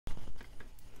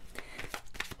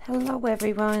Hello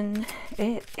everyone,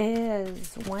 it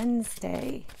is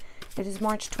Wednesday. It is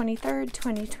March 23rd,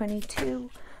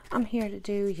 2022. I'm here to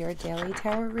do your daily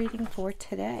tarot reading for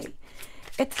today.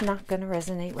 It's not going to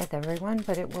resonate with everyone,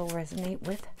 but it will resonate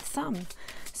with some.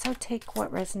 So take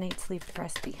what resonates, leave the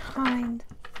rest behind.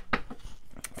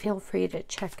 Feel free to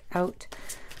check out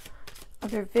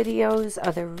other videos,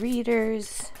 other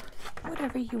readers,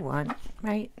 whatever you want,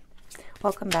 right?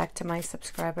 Welcome back to my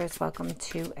subscribers. Welcome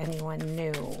to anyone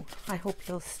new. I hope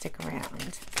you'll stick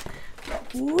around.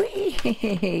 Whee!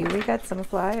 We got some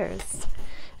flyers.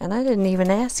 And I didn't even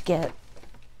ask yet.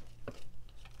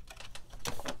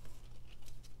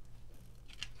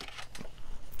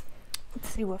 Let's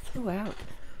see what flew out.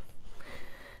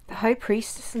 The High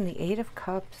Priestess and the Eight of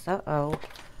Cups. Uh-oh.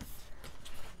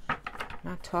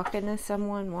 Not talking to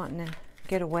someone, wanting to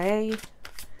get away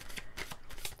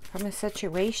from a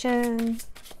situation.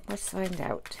 Let's find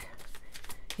out.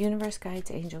 Universe, guides,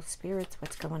 angels, spirits,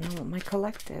 what's going on with my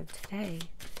collective today?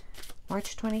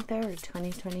 March 23rd,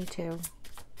 2022.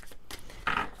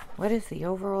 What is the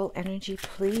overall energy,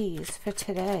 please, for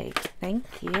today? Thank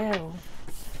you.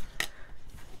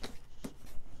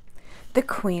 The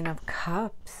Queen of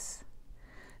Cups.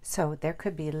 So there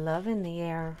could be love in the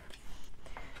air.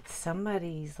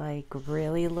 Somebody's like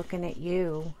really looking at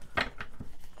you.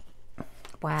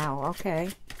 Wow, okay.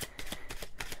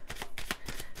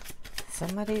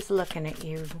 Somebody's looking at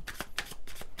you.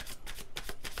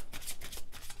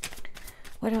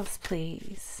 What else,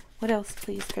 please? What else,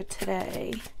 please, for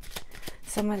today?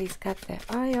 Somebody's got their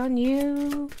eye on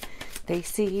you. They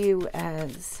see you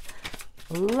as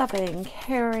loving,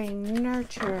 caring,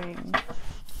 nurturing.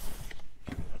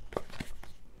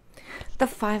 The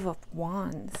Five of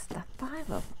Wands. The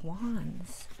Five of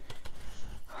Wands.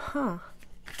 Huh.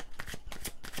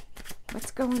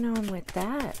 What's going on with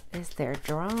that? Is there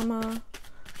drama?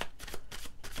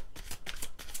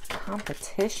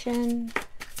 Competition?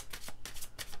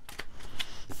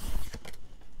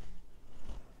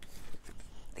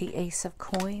 The Ace of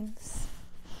Coins?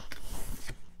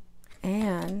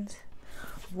 And,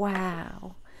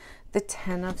 wow, the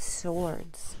Ten of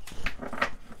Swords.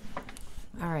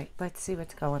 All right, let's see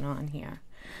what's going on here.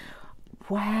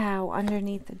 Wow,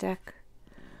 underneath the deck,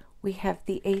 we have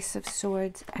the Ace of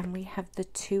Swords and we have the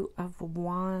Two of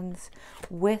Wands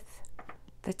with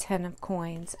the Ten of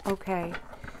Coins. Okay,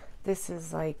 this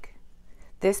is like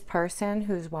this person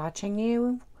who's watching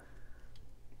you.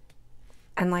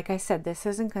 And like I said, this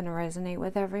isn't going to resonate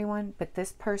with everyone, but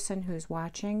this person who's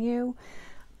watching you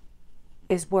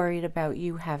is worried about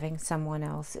you having someone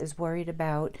else, is worried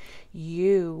about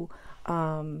you,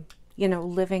 you know,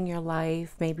 living your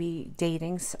life, maybe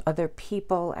dating other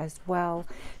people as well.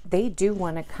 They do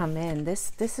want to come in.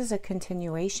 This is a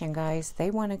continuation, guys.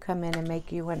 They want to come in and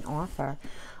make you an offer.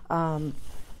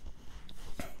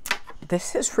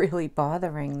 This is really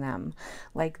bothering them.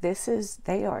 Like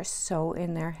they are so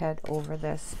in their head over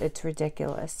this. It's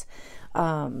ridiculous.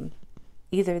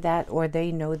 Either that or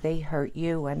they know they hurt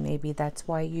you and maybe that's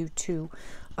why you two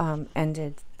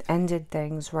ended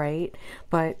things, right?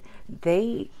 But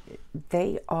they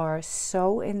are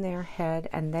so in their head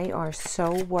and they are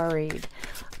so worried.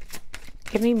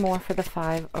 Give me more for the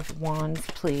Five of Wands,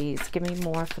 please. Give me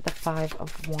more for the Five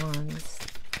of Wands.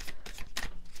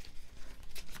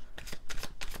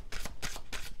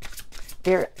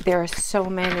 There are so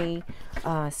many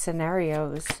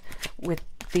scenarios with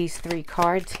these three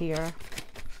cards here.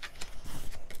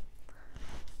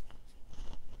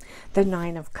 The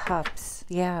Nine of Cups.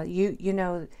 Yeah, you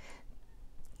know,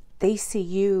 they see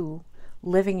you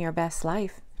living your best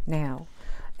life now,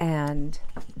 and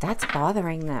that's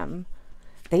bothering them.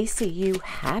 They see you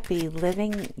happy,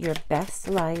 living your best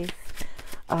life,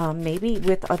 maybe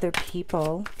with other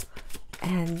people,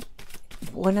 and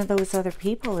one of those other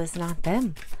people is not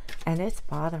them, and it's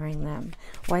bothering them.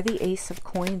 Why the Ace of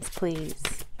Coins, please?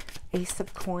 Ace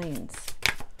of Coins.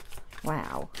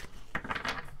 Wow.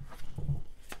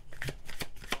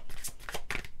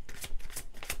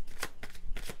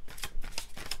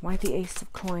 Why the Ace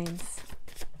of Coins?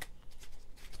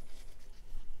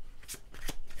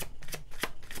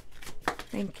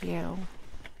 Thank you.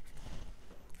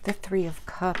 The Three of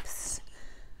Cups.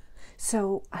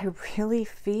 So I really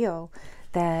feel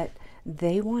that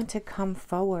they want to come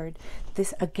forward.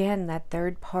 This, again, that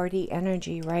third party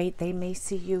energy, right? They may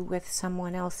see you with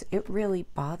someone else. It really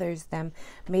bothers them.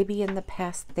 Maybe in the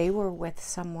past they were with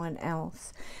someone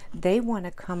else. They want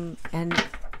to come and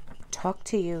talk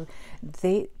to you.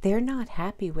 They're not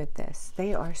happy with this.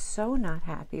 They are so not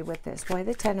happy with this. Why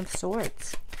the Ten of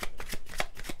Swords?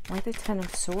 Why the Ten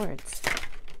of Swords?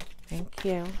 Thank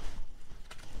you.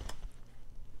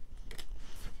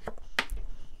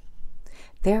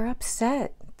 They're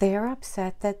upset. They're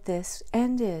upset that this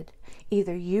ended.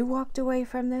 Either you walked away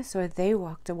from this or they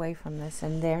walked away from this,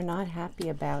 and they're not happy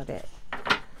about it.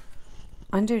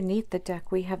 Underneath the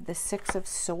deck, we have the Six of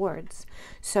Swords.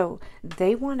 So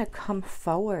they want to come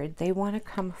forward. They want to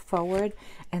come forward,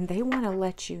 and they want to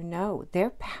let you know. They're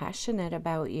passionate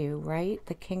about you, right?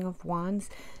 The King of Wands.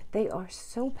 They are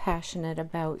so passionate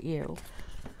about you.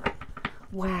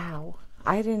 Wow.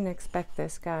 I didn't expect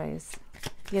this, guys.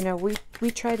 You know,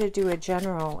 we try to do a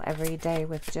general every day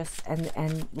with just,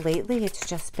 and lately it's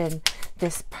just been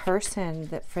this person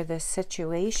that for this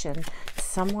situation,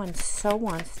 someone so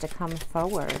wants to come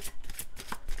forward.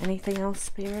 Anything else,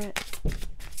 Spirit?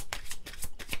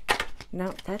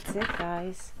 No, that's it,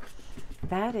 guys.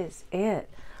 That is it.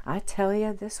 I tell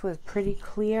you, this was pretty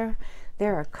clear.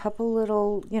 There are a couple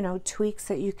little, you know, tweaks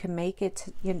that you can make it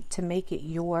to, you know, to make it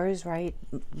yours, right?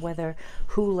 Whether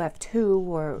who left who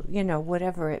or, you know,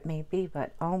 whatever it may be.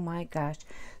 But oh my gosh,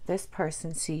 this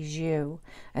person sees you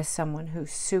as someone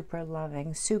who's super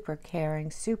loving, super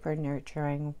caring, super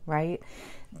nurturing, right?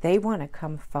 They want to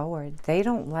come forward. They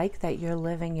don't like that you're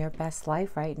living your best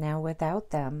life right now without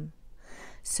them.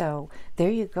 So there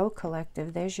you go,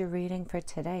 collective. There's your reading for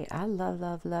today. I love,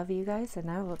 love, love you guys, and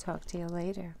I will talk to you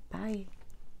later. Bye.